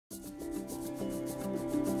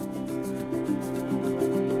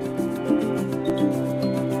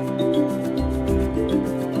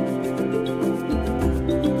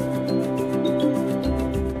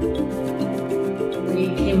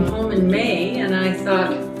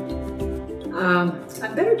thought, I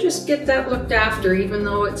better just get that looked after even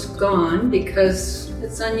though it's gone because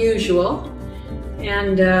it's unusual.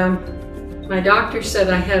 And my doctor said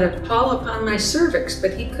I had a polyp on my cervix,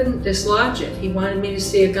 but he couldn't dislodge it. He wanted me to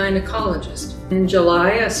see a gynecologist. In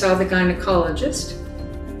July, I saw the gynecologist,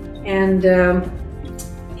 and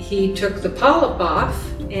he took the polyp off,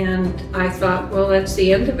 and I thought, well, that's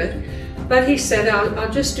the end of it. But he said,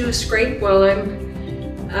 I'll just do a scrape while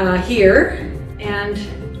I'm here, and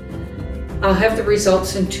I'll have the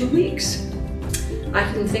results in 2 weeks. I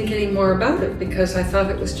didn't think any more about it because I thought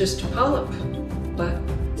it was just a polyp, but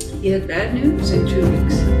he had bad news in 2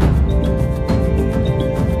 weeks.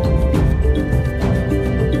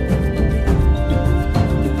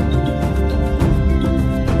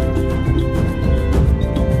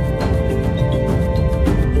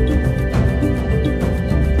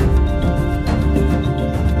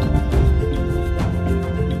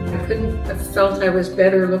 I couldn't have felt I was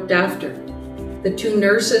better looked after. The 2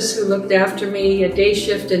 nurses who looked after me, a day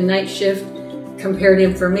shift and night shift, compared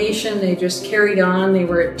information. They just carried on. They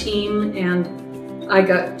were a team, and I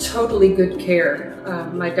got totally good care.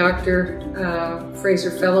 My doctor, Fraser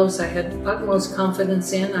Fellows, I had utmost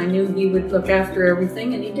confidence in. I knew he would look after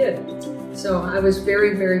everything, and he did. So I was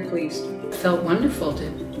very, very pleased. It felt wonderful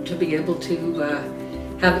to be able to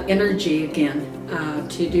have energy again,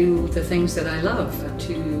 to do the things that I love,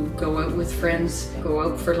 to go out with friends, go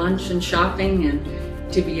out for lunch and shopping,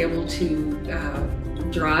 and to be able to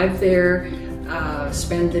drive there,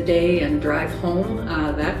 spend the day and drive home.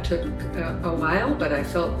 That took a while, but I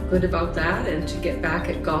felt good about that, and to get back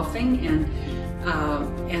at golfing.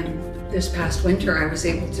 And this past winter I was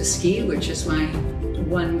able to ski, which is my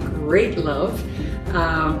one great love.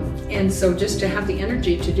 And so just to have the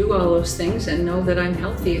energy to do all those things and know that I'm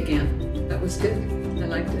healthy again, that was good. I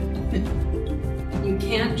liked it. You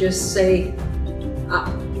can't just say,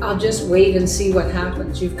 I'll just wait and see what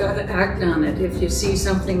happens. You've got to act on it if you see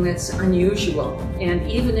something that's unusual, and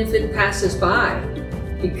even if it passes by,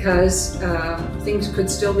 because things could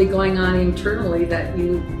still be going on internally that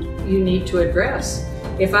you need to address.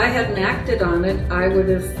 If I hadn't acted on it, I would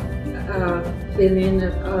have been in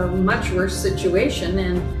a much worse situation,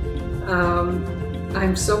 and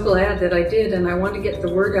I'm so glad that I did, and I want to get the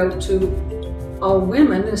word out to all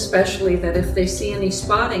women, especially, that if they see any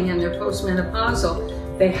spotting and they're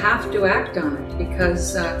postmenopausal, they have to act on it,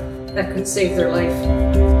 because that could save their life.